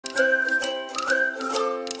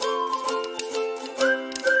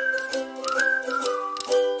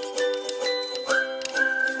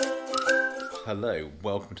hello,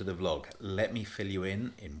 welcome to the vlog. Let me fill you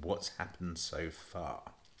in what's happened so far.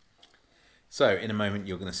 So in a moment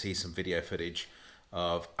you're going to see some video footage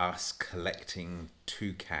of us collecting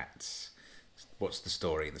 2 cats. What's the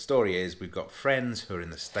story? The story is we've got friends who are in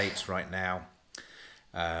the States right now.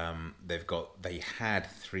 They had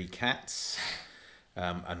 3 cats.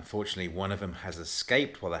 Unfortunately one of them has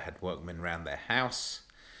escaped while they had workmen around their house.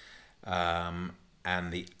 And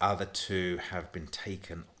the other 2 have been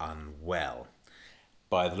taken unwell.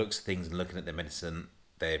 By the looks of things and looking at their medicine,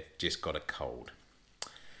 they've just got a cold.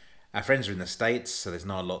 Our friends are in the States, so there's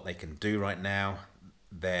not a lot they can do right now.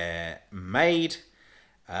 Their maid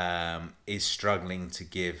is struggling to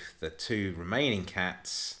give the 2 remaining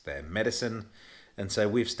cats their medicine, and so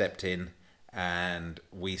we've stepped in and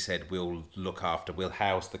we said we'll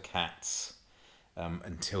house the cats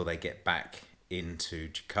until they get back into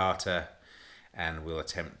Jakarta, and we'll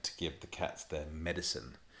attempt to give the cats their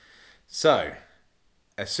medicine. So,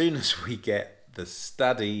 as soon as we get the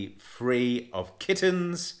study free of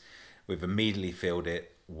kittens, we've immediately filled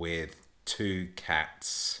it with 2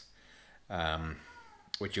 cats,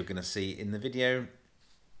 which you're going to see in the video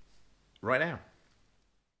right now.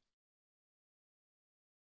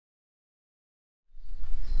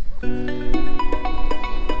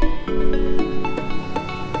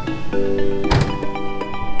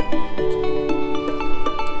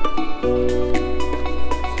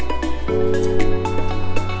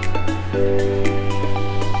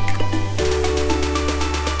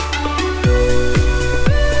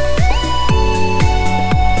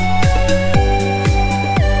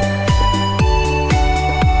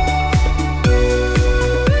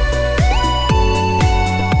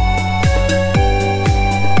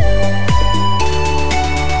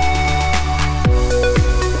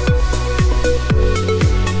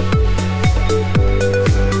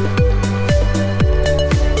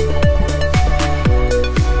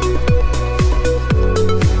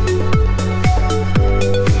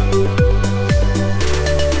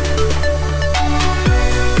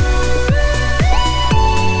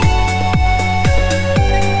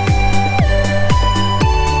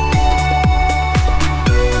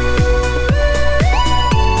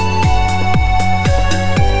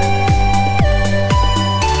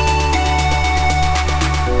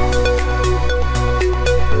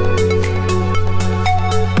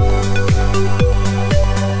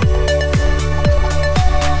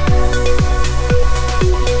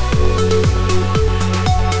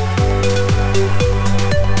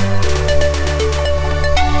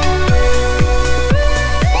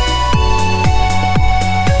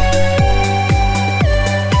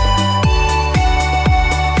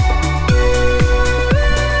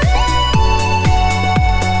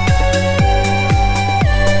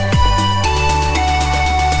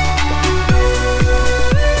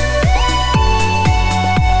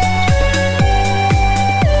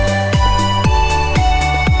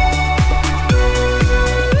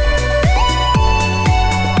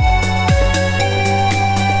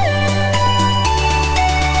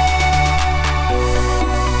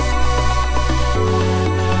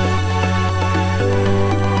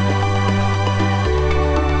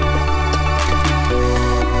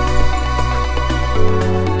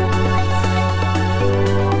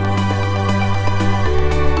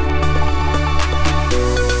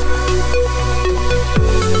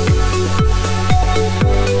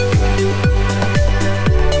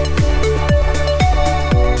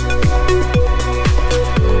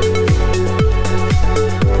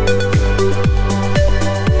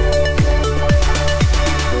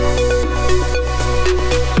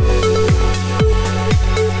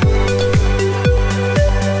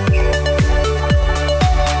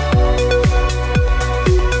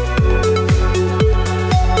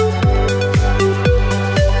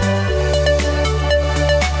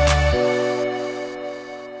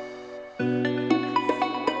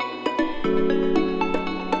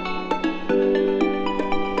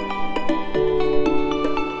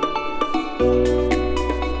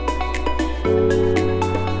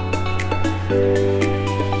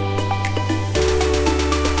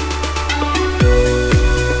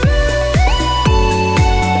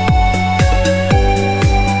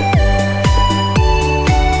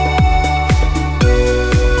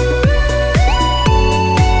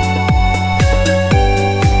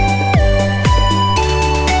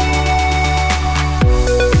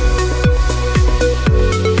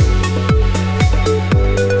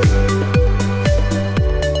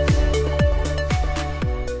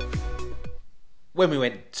 When we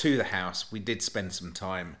went to the house, we did spend some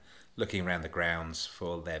time looking around the grounds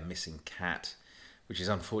for their missing cat, which is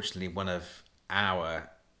unfortunately one of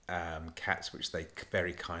our cats which they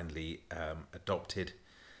very kindly adopted.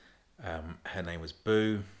 Her name was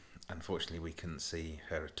Boo. Unfortunately, we couldn't see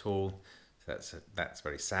her at all. So that's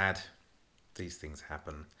very sad. These things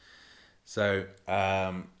happen. So,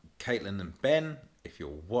 Caitlin and Ben, if you're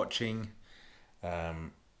watching,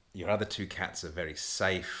 your other two cats are very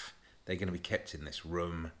safe. They're going to be kept in this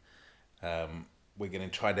room. We're going to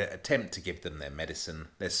try to attempt to give them their medicine.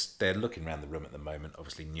 They're looking around the room at the moment,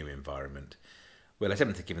 obviously new environment. We'll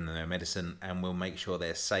attempt to give them their medicine, and we'll make sure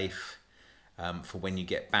they're safe for when you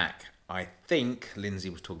get back. I think Lindsay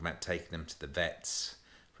was talking about taking them to the vets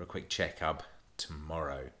for a quick checkup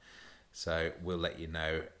tomorrow. So we'll let you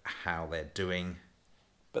know how they're doing.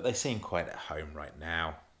 But they seem quite at home right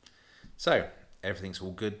now. So everything's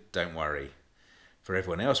all good, don't worry. For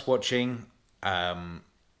everyone else watching,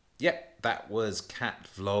 yep, that was cat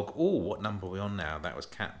vlog. Oh, what number are we on now? That was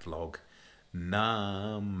cat vlog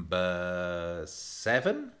number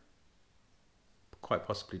 7. Quite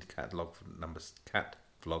possibly the cat vlog number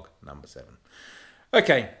 7.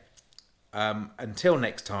 Okay, until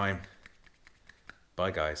next time,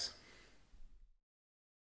 bye guys.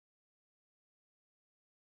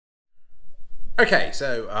 Okay,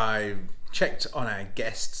 so I checked on our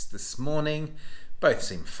guests this morning. Both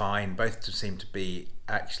seem fine. Both seem to be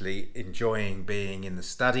actually enjoying being in the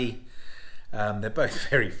study. They're both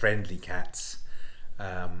very friendly cats.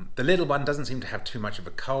 The little one doesn't seem to have too much of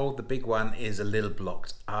a cold. The big one is a little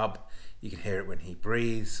blocked up. You can hear it when he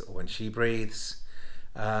breathes or when she breathes.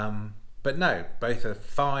 But no, both are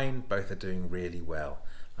fine. Both are doing really well.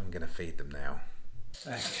 I'm going to feed them now.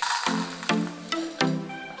 Okay.